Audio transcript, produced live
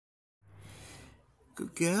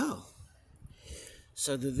Good girl.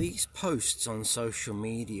 So there are these posts on social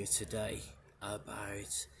media today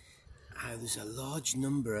about how there's a large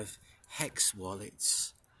number of hex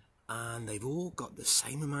wallets and they've all got the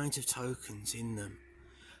same amount of tokens in them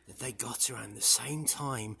that they got around the same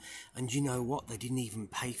time, and you know what, they didn't even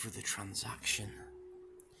pay for the transaction.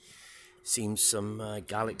 Seems some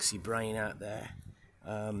galaxy brain out there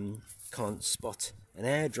can't spot an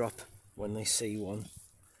airdrop when they see one,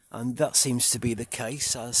 and that seems to be the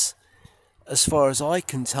case. As far as I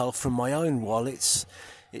can tell from my own wallets,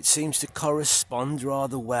 it seems to correspond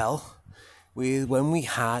rather well with when we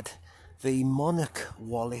had the Monarch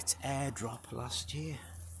wallet airdrop last year.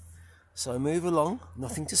 So move along,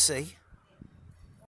 nothing to see.